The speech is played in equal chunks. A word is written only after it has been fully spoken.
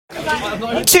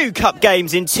Two cup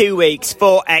games in 2 weeks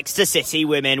for Exeter City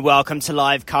women. Welcome to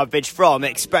live coverage from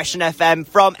Expression FM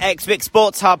from Exwick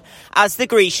Sports Hub as the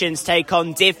Grecians take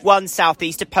on Div 1 South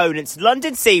East opponents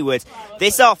London Seaward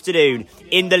this afternoon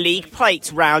in the League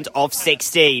Plate round of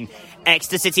 16.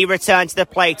 Exeter City returned to the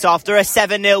plate after a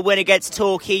 7-0 win against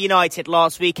Torquay United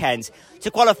last weekend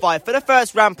to qualify for the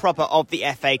first round proper of the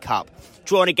FA Cup,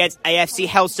 drawn against AFC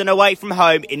Helston away from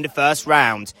home in the first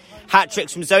round.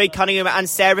 Hat-tricks from Zoe Cunningham and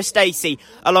Sarah Stacey,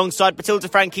 alongside Matilda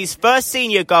Frankie's first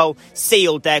senior goal,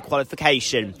 sealed their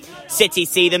qualification. City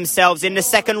see themselves in the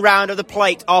second round of the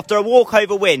plate after a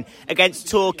walkover win against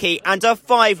Torquay and a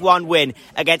 5-1 win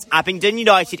against Abingdon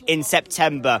United in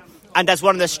September. And as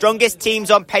one of the strongest teams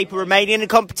on paper remaining in the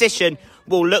competition,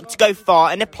 will look to go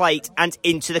far in the plate and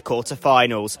into the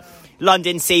quarter-finals.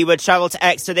 London Seaward travelled to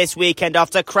Exeter this weekend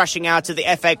after crashing out of the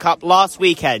FA Cup last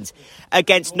weekend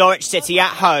against Norwich City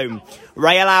at home.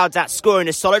 Ray allowed that scoring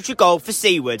a solitary goal for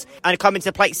Seaward and coming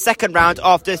to play second round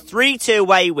after a 3-2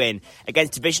 away win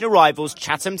against divisional rivals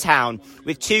Chatham Town,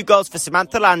 with 2 goals for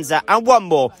Samantha Lanza and 1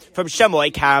 more from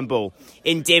Shamoy Campbell.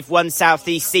 In Div 1 South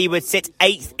East, Seaward sit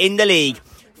 8th in the league,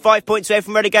 5 points away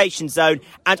from relegation zone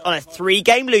and on a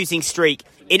 3-game losing streak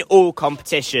in all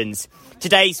competitions.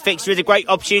 Today's fixture is a great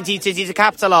opportunity to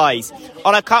capitalise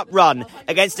on a cup run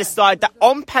against a side that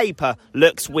on paper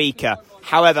looks weaker.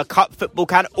 However, cup football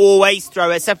can always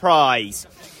throw a surprise.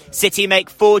 City make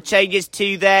 4 changes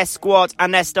to their squad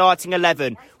and their starting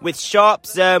 11, with Sharp,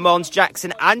 Zermons,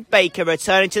 Jackson and Baker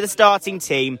returning to the starting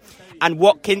team, and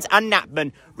Watkins and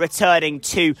Knapman returning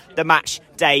to the match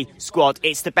day squad.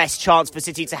 It's the best chance for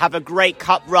City to have a great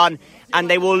cup run, and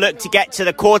they will look to get to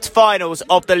the quarterfinals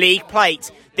of the League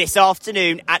Plate this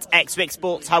afternoon at Exwick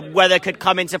Sports Hub. Weather could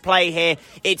come into play here.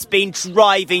 It's been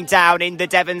driving down in the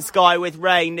Devon sky with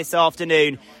rain this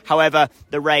afternoon. However,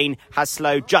 the rain has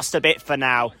slowed just a bit for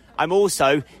now. I'm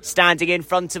also standing in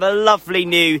front of a lovely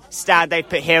new stand they've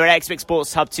put here at Exwick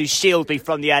Sports Hub to shield me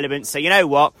from the elements. So you know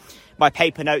what? My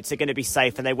paper notes are going to be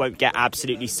safe and they won't get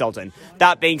absolutely sodden.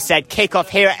 That being said, kick-off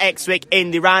here at Exwick in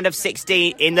the round of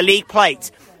 16 in the League Plate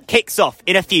kicks off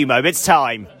in a few moments'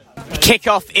 time.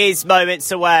 Kick-off is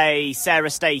moments away.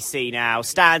 Sarah Stacey now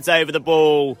stands over the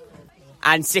ball,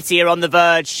 and City are on the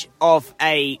verge of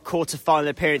a quarter-final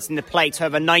appearance in the plate.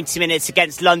 However, 90 minutes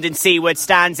against London Seaward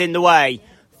stands in the way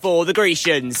for the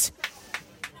Grecians.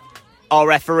 Our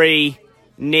referee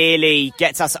nearly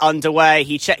gets us underway.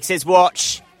 He checks his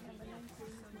watch.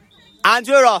 And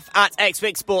we're off at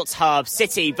Exwick Sports Hub.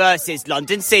 City versus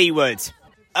London Seaward.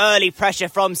 Early pressure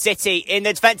from City in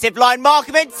the defensive line.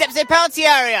 Markham steps in penalty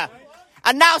area.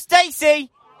 And now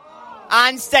Stacey.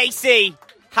 And Stacey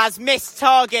has missed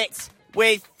target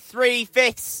with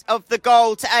 3/5 of the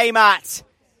goal to aim at.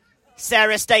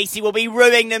 Sarah Stacey will be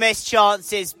ruining the missed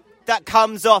chances. That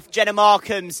comes off Jenna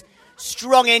Markham's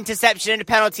strong interception in the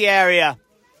penalty area.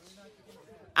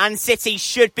 And City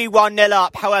should be 1-0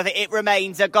 up. However, it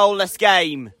remains a goalless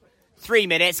game. 3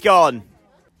 minutes gone.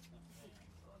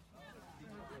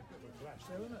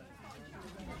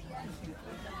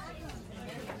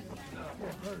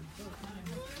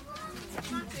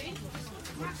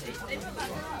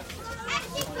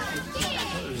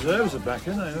 Reserves are back,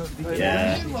 aren't they?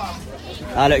 Yeah.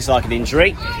 That looks like an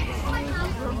injury.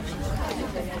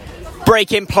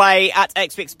 Break in play at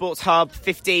Exwick Sports Hub.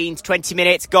 15 to 20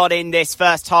 minutes gone in this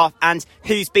first half. And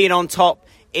who's been on top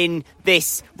in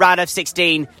this round of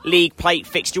 16 League Plate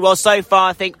fixture? Well, so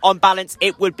far, I think on balance,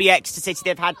 it would be Exeter City.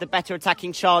 They've had the better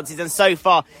attacking chances. And so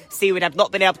far, Seaward have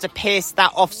not been able to pierce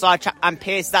that offside trap and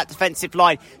pierce that defensive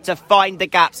line to find the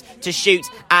gaps to shoot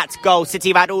at goal. City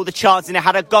have had all the chances and they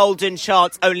had a golden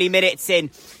chance only minutes in.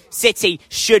 City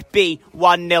should be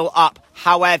 1-0 up.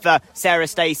 However, Sarah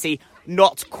Stacey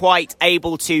not quite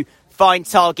able to find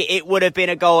target. It would have been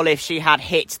a goal if she had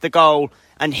hit the goal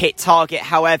and hit target.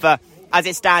 However, as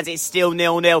it stands, it's still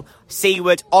 0-0.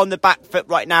 Seaward on the back foot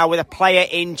right now with a player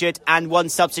injured and 1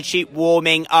 substitute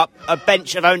warming up. A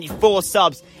bench of only 4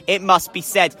 subs, it must be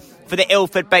said, for the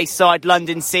Ilford-based side,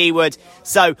 London Seaward.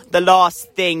 So the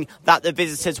last thing that the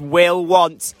visitors will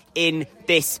want in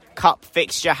this cup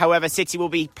fixture. However, City will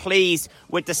be pleased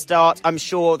with the start. I'm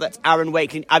sure that Aaron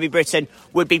Wakeling, Abby Britton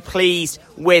would be pleased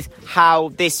with how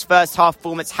this first half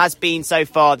performance has been so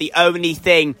far. The only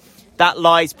thing that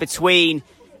lies between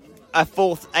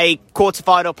a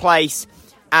quarter-final place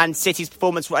and City's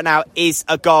performance right now is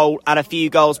a goal and a few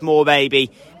goals more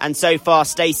maybe. And so far,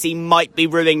 Stacey might be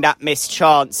ruining that missed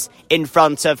chance in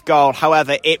front of goal.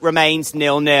 However, it remains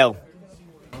 0-0.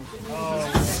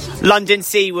 London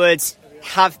Seaward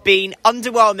have been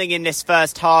underwhelming in this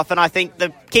first half, and I think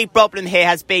the key problem here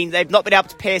has been they've not been able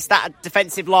to pierce that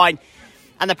defensive line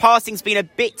and the passing's been a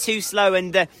bit too slow,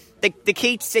 and the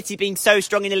key to City being so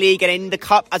strong in the league and in the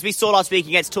Cup, as we saw last week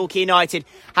against Torquay United,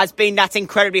 has been that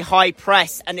incredibly high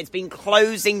press, and it's been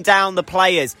closing down the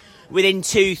players within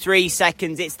 2-3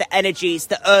 seconds. It's the energy, it's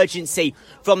the urgency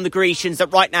from the Grecians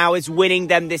that right now is winning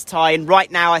them this tie, and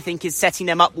right now I think is setting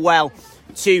them up well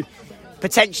to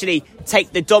potentially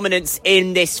take the dominance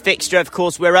in this fixture. Of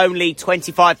course, we're only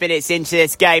 25 minutes into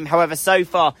this game. However, so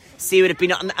far, Seaward have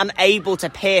been unable to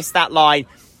pierce that line.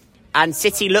 And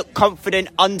City look confident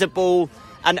under ball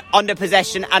and under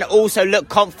possession, and also look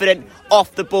confident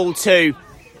off the ball too.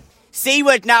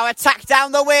 Seaward now attack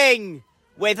down the wing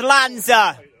with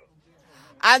Lanza.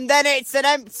 And then it's an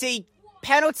empty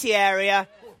penalty area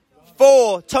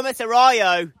for Thomas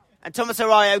Arroyo. And Thomas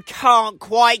Arroyo can't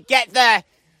quite get there.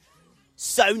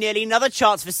 So nearly another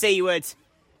chance for Seaward.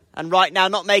 And right now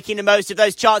not making the most of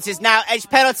those chances. Now edge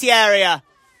penalty area.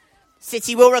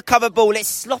 City will recover ball. It's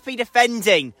sloppy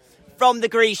defending from the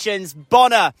Grecians.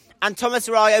 Bonner and Thomas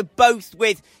Arroyo both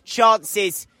with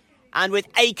chances and with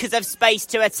acres of space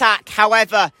to attack.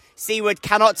 However, Seaward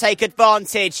cannot take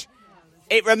advantage.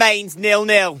 It remains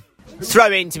 0-0.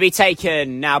 Throw-in to be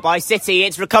taken now by City.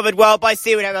 It's recovered well by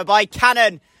Seaward, however, by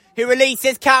Cannon, who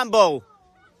releases Campbell.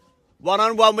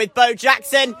 One-on-one with Bo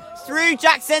Jackson, through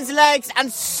Jackson's legs,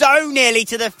 and so nearly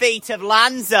to the feet of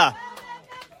Lanza.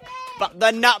 But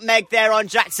the nutmeg there on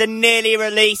Jackson nearly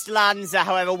released Lanza,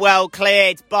 however, well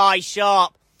cleared by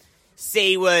Sharp.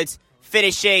 Seaward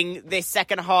finishing this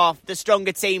second half, the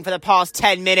stronger team for the past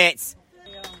 10 minutes.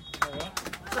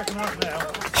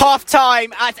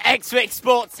 Half-time at Exwick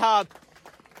Sports Hub.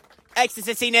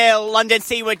 Exeter City 0, London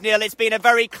Seaward 0. It's been a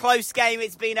very close game.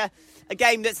 It's been a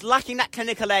game that's lacking that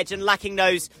clinical edge and lacking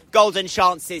those golden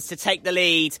chances to take the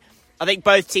lead. I think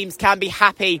both teams can be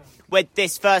happy with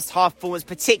this first half performance,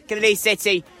 particularly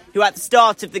City, who at the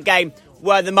start of the game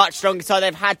were the much stronger side.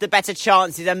 They've had the better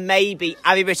chances, and maybe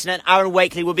Abby Britton and Aaron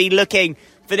Wakely will be looking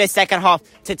for this second half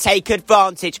to take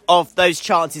advantage of those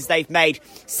chances they've made.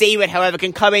 Seaward, however,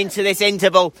 can come into this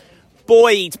interval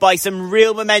buoyed by some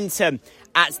real momentum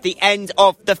at the end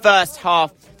of the first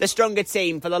half. The stronger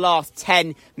team for the last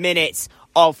 10 minutes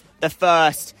of the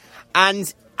first.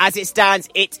 And as it stands,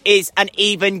 it is an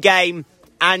even game,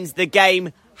 and the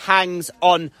game hangs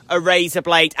on a razor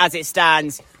blade as it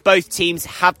stands. Both teams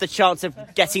have the chance of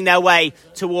getting their way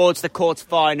towards the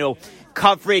quarter-final.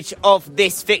 Coverage of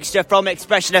this fixture from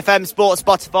Expression FM Sports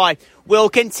Spotify will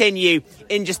continue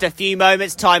in just a few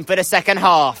moments' time for the second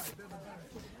half.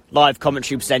 Live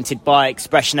commentary presented by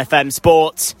Expression FM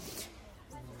Sports.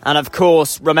 And of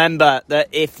course, remember that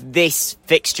if this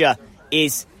fixture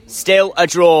is still a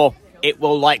draw, it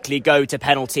will likely go to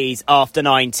penalties after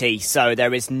 90. So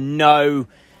there is no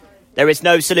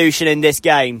solution in this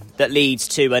game that leads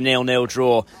to a 0-0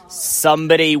 draw.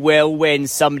 Somebody will win.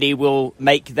 Somebody will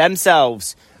make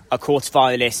themselves a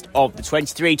quarter-finalist of the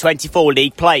 23-24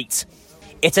 League Plate.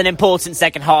 It's an important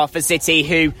second half for City,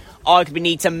 who arguably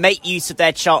need to make use of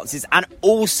their chances and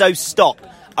also stop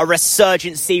a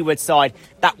resurgent Seaward side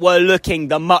that were looking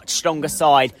the much stronger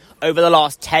side over the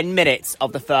last 10 minutes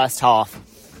of the first half.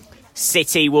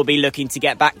 City will be looking to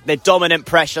get back the dominant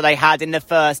pressure they had in the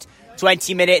first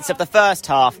 20 minutes of the first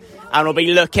half, and will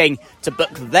be looking to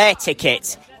book their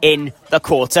ticket in the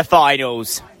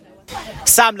quarter-finals.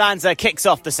 Sam Lanza kicks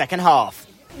off the second half.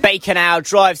 Baker now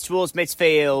drives towards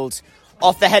midfield.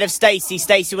 Off the head of Stacey.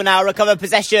 Stacey will now recover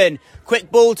possession.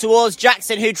 Quick ball towards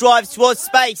Jackson, who drives towards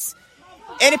space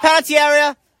in the penalty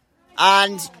area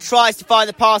and tries to find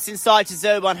the pass inside to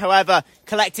Zoban. However,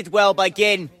 collected well by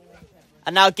Ginn.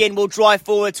 And now Ginn will drive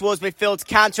forward towards midfield to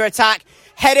counter-attack.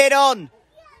 Headed on.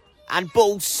 And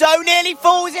ball so nearly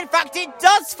falls. In fact, it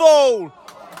does fall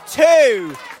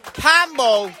to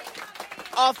Campbell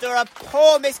after a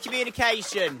poor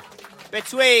miscommunication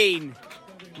between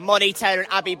Moni Taylor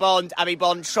and Abby Bond. Abby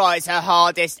Bond tries her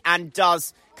hardest and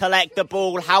does collect the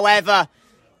ball. However,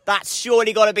 that's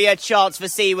surely got to be a chance for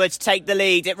Seaward to take the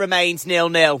lead. It remains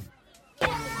 0-0.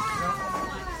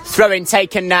 Throw-in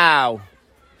taken now.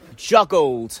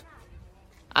 Juggled.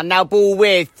 And now ball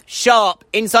with Sharp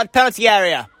inside penalty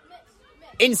area.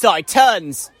 Inside,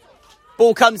 turns.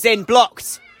 Ball comes in,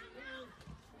 blocked.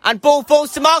 And ball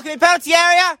falls to Markham in penalty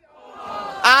area.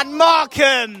 And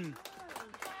Markham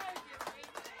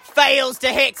fails to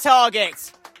hit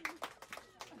target.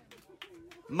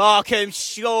 Markham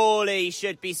surely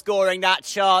should be scoring that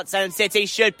chance, and City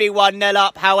should be 1-0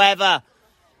 up. However,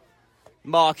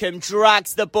 Markham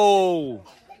drags the ball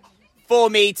 4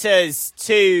 metres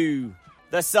to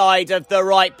the side of the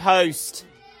right post.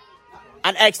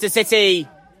 And Exeter City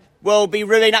will be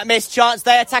ruining that missed chance.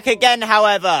 They attack again,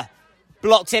 however.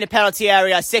 blocked in a penalty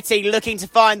area. City looking to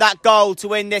find that goal to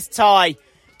win this tie.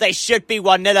 They should be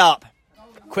 1-0 up.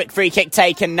 Quick free kick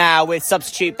taken now with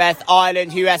substitute Beth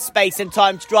Ireland, who has space and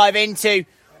time to drive into.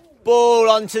 Ball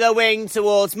onto the wing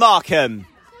towards Markham.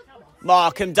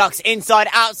 Markham ducks inside,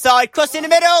 outside, cross in the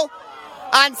middle.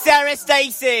 And Sarah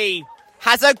Stacey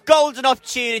has a golden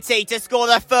opportunity to score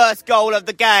the first goal of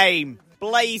the game.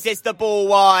 Blazes the ball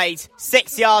wide,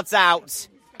 6 yards out,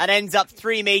 and ends up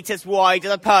 3 metres wide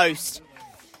of the post.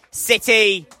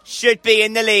 City should be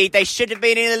in the lead. They should have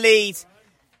been in the lead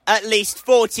at least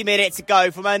 40 minutes ago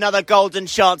from another golden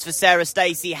chance for Sarah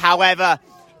Stacey. However,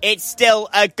 it's still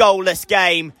a goalless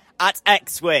game at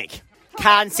Exwick.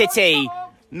 Can City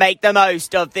make the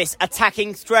most of this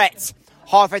attacking threat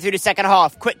halfway through the second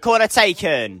half? Quick corner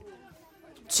taken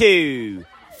to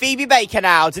Phoebe Baker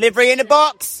now, delivery in the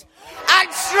box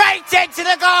and straight into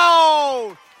the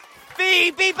goal.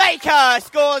 Phoebe Baker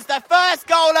scores the first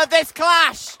goal of this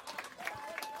clash.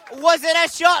 Was it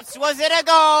a shot? Was it a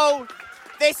goal?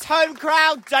 This home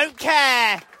crowd don't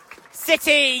care.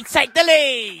 City take the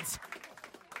lead.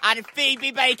 And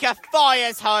Phoebe Baker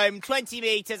fires home 20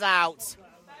 metres out.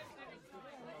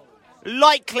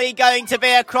 Likely going to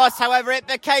be a cross, however, it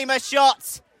became a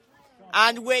shot.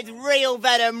 And with real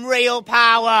venom, real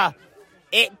power,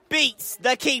 it beats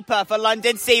the keeper for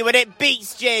London Seaward. It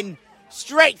beats Gin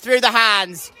straight through the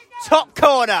hands. Top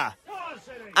corner.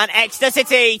 And Exeter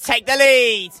City take the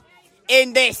lead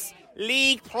in this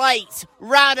League Plate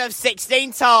round of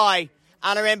 16 tie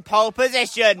and are in pole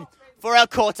position for a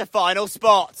quarter-final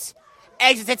spot.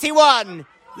 Exeter City 1,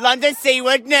 London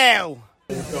Seaward 0.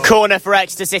 Corner for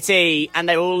Exeter City, and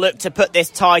they will look to put this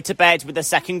tie to bed with the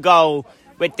second goal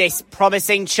with this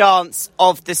promising chance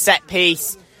of the set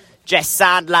piece. Jess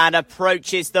Sandland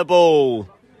approaches the ball,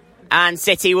 and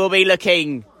City will be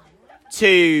looking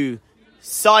to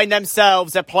sign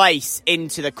themselves a place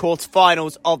into the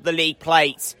quarterfinals of the League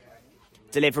Plate.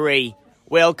 Delivery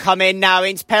will come in now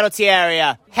into penalty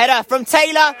area. Header from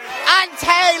Taylor, and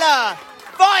Taylor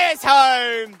fires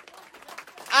home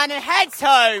and heads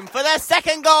home for the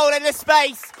second goal in the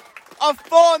space of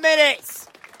 4 minutes.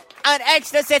 And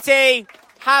Exeter City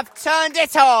have turned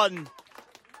it on.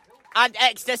 And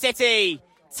Exeter City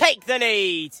take the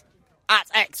lead at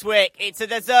Exwick. It's a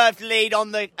deserved lead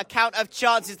on the account of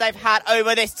chances they've had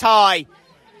over this tie.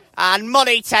 And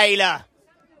Molly Taylor,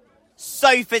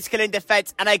 so physical in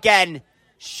defence, and again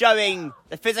showing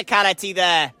the physicality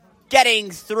there, getting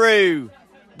through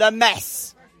the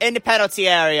mess in the penalty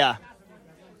area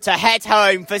to head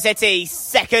home for City's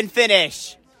second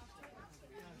finish.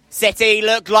 City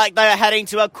look like they are heading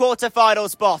to a quarter-final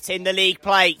spot in the League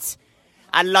Plate,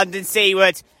 and London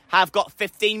Seaward have got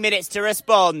 15 minutes to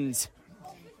respond.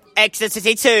 Exeter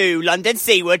City 2, London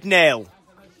Seaward 0.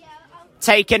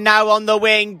 Taken now on the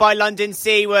wing by London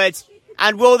Seaward,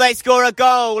 and will they score a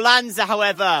goal? Lanza,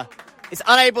 however, is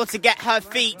unable to get her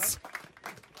feet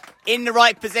in the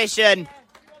right position,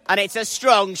 and it's a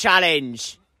strong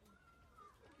challenge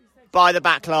by the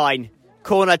back line.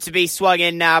 Corner to be swung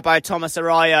in now by Thomas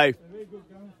Arroyo.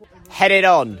 Headed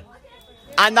on.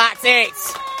 And that's it.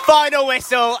 Final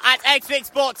whistle at Exeter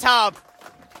Sports Hub.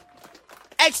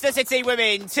 Exeter City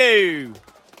Women 2,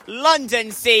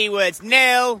 London Seaward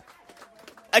 0.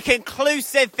 A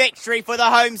conclusive victory for the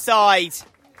home side.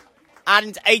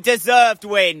 And a deserved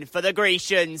win for the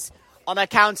Grecians on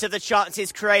account of the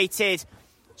chances created.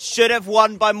 Should have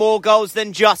won by more goals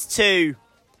than just 2.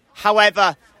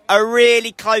 However, a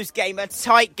really close game, a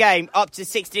tight game up to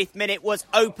 60th minute was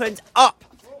opened up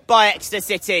by Exeter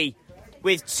City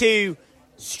with 2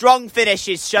 strong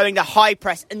finishes showing the high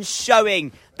press and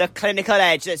showing the clinical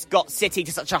edge that's got City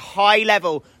to such a high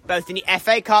level both in the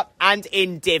FA Cup and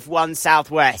in Div 1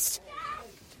 Southwest.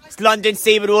 London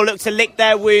Seaward will look to lick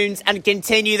their wounds and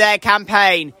continue their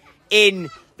campaign in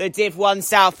the Div 1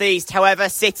 Southeast. However,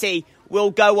 City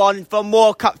will go on for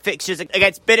more cup fixtures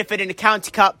against Bideford in the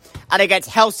County Cup and against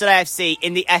Helston AFC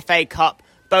in the FA Cup.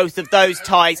 Both of those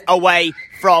ties away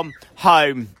from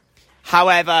home.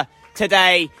 However,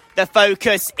 today the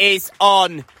focus is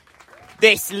on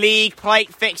this League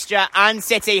Plate fixture, and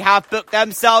City have booked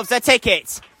themselves a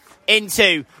ticket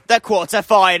into the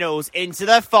quarter-finals, into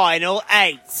the final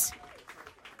 8.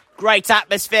 Great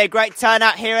atmosphere, great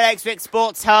turnout here at Exeter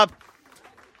Sports Hub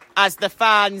as the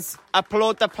fans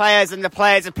applaud the players and the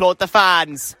players applaud the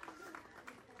fans.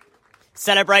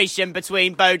 Celebration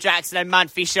between Bo Jackson and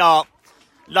Manfi Sharp.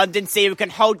 London Seaward can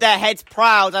hold their heads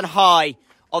proud and high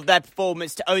of their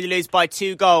performance to only lose by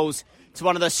 2 goals to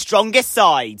one of the strongest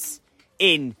sides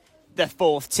in the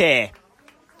 4th tier.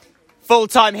 Full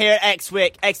time here at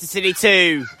Exwick, Exeter City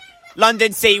 2,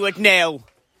 London Seaward 0.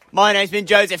 My name's been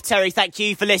Joseph Terry. Thank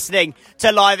you for listening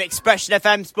to live Expression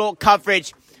FM sport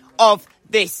coverage of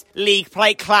this League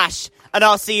Plate clash. And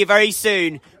I'll see you very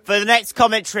soon for the next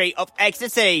commentary of Exeter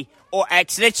City or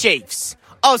Exeter Chiefs.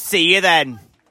 I'll see you then.